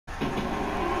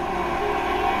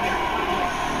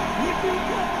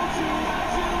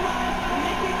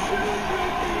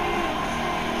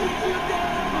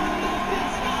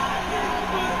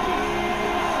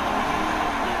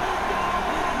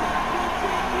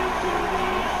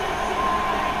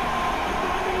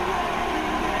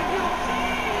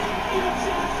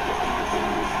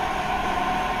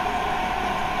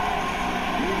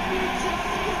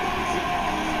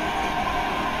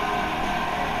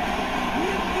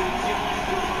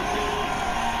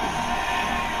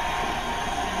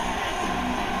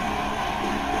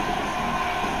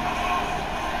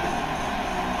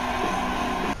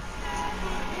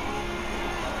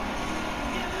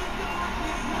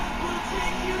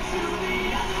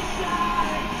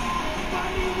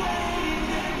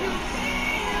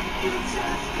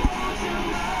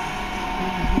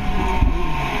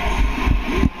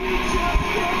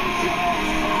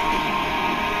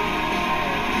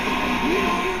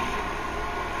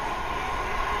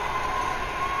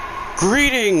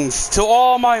Greetings to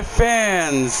all my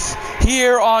fans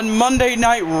here on Monday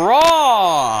Night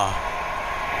Raw.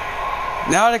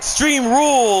 Now at Extreme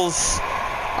Rules,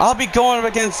 I'll be going up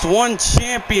against one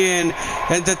champion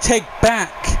and to take back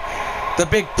the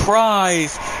big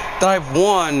prize that I've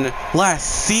won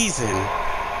last season,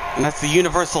 and that's the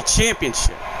Universal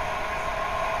Championship.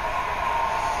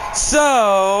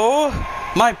 So,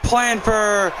 my plan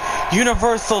for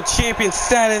Universal Champion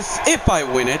status, if I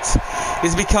win it,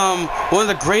 is become one of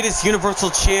the greatest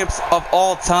Universal Champs of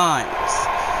all times.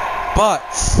 But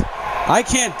I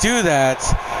can't do that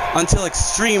until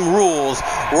Extreme Rules,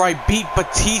 where I beat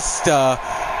Batista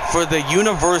for the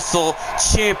Universal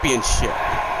Championship.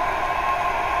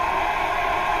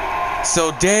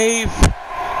 So Dave,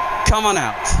 come on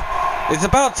out. It's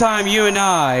about time you and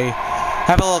I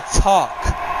have a little talk,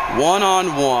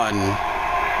 one-on-one.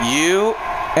 You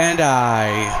and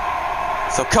I.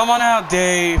 So come on out,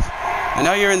 Dave. I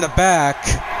know you're in the back.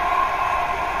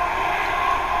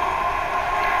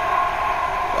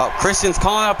 Oh, Christian's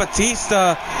calling out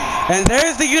Batista. And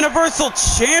there's the Universal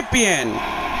Champion.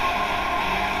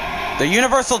 The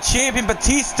Universal Champion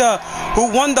Batista,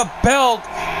 who won the belt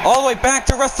all the way back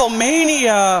to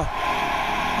WrestleMania.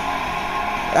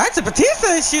 Actually,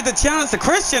 Batista issued the challenge to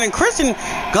Christian, and Christian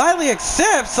gladly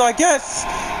accepts. So I guess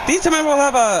these two men will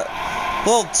have a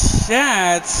little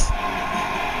chat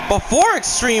before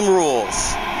Extreme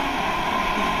Rules.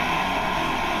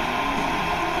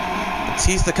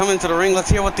 Batista coming into the ring. Let's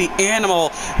hear what the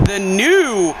Animal, the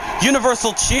new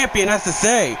Universal Champion, has to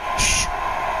say. Shh.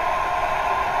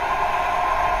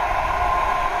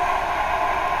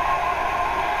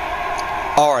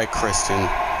 Alright, Christian.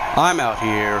 I'm out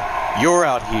here. You're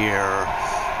out here.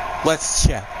 Let's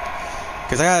chat.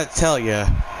 Because I gotta tell you,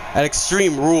 at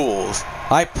Extreme Rules,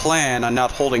 I plan on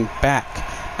not holding back.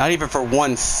 Not even for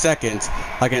 1 second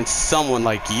against someone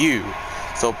like you.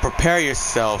 So prepare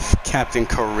yourself, Captain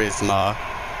Charisma.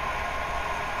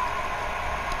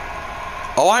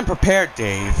 Oh, I'm prepared,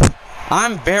 Dave.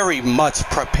 I'm very much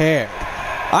prepared.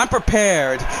 I'm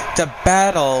prepared to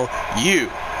battle you.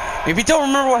 If you don't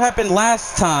remember what happened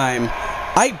last time,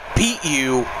 I beat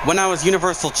you when I was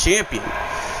Universal Champion.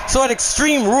 So at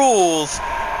Extreme Rules,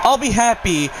 I'll be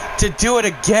happy to do it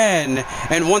again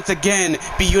and once again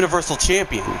be Universal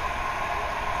Champion.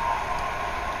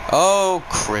 Oh,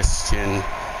 Christian.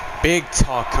 Big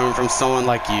talk coming from someone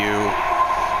like you.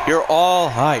 You're all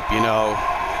hype, you know.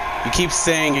 You keep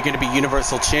saying you're going to be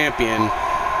Universal Champion,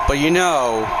 but you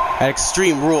know, at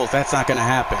Extreme Rules, that's not going to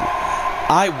happen.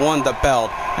 I won the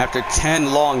belt after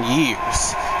 10 long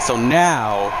years, so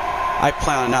now I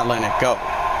plan on not letting it go.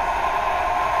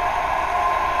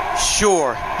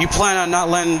 Sure, you plan on not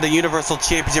letting the Universal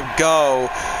Championship go,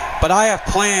 but I have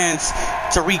plans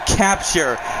to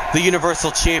recapture the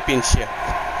Universal Championship.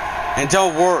 And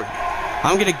don't worry,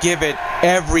 I'm going to give it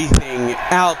everything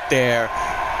out there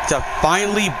to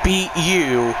finally beat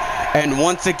you and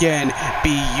once again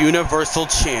be Universal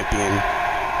Champion.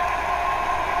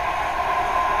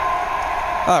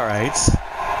 Alright,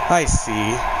 I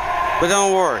see. But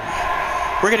don't worry,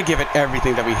 we're going to give it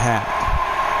everything that we have.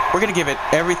 We're going to give it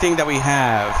everything that we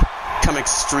have come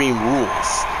Extreme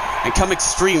Rules. And come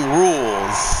Extreme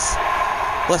Rules,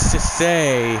 let's just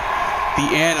say the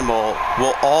Animal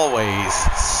will always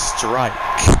strike.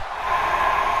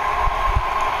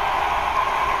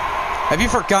 Have you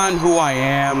forgotten who I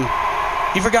am?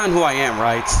 You've forgotten who I am,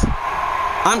 right?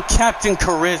 I'm Captain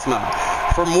Charisma.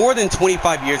 For more than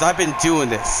 25 years, I've been doing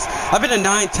this. I've been a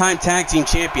 9-time tag team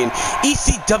champion,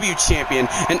 ECW champion,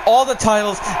 and all the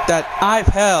titles that I've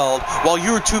held while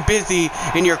you were too busy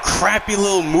in your crappy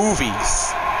little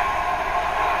movies.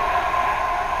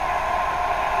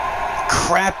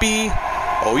 Crappy?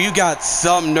 Oh, you got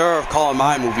some nerve calling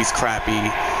my movies crappy.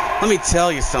 Let me tell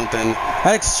you something.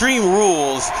 At Extreme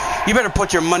Rules, you better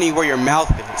put your money where your mouth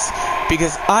is,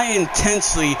 because I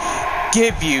intentionally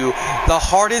give you the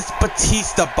hardest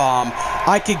Batista bomb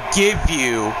I could give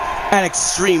you at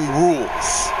Extreme Rules.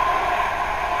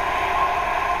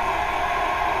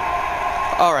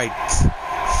 Alright,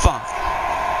 fine.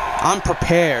 I'm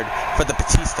prepared for the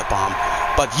Batista bomb,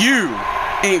 but you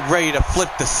ain't ready to flip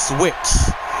the switch,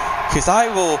 because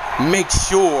I will make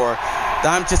sure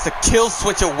that I'm just a kill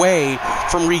switch away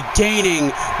from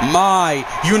regaining my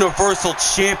Universal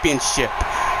Championship.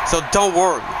 So don't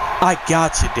worry, I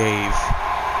got you, Dave.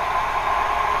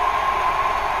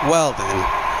 Well then,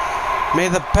 may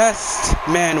the best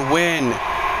man win,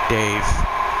 Dave.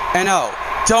 And oh,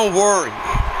 don't worry.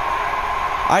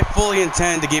 I fully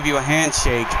intend to give you a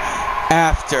handshake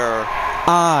after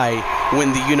I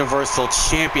win the Universal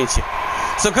Championship.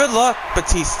 So good luck,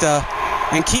 Batista,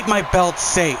 and keep my belt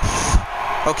safe,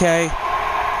 okay?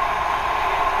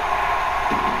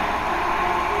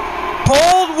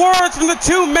 Bold words from the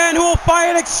two men who will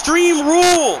fight Extreme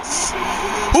Rules.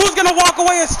 Who's gonna walk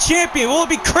away as champion? Will it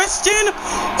be Christian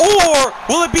or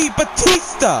will it be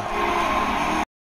Batista?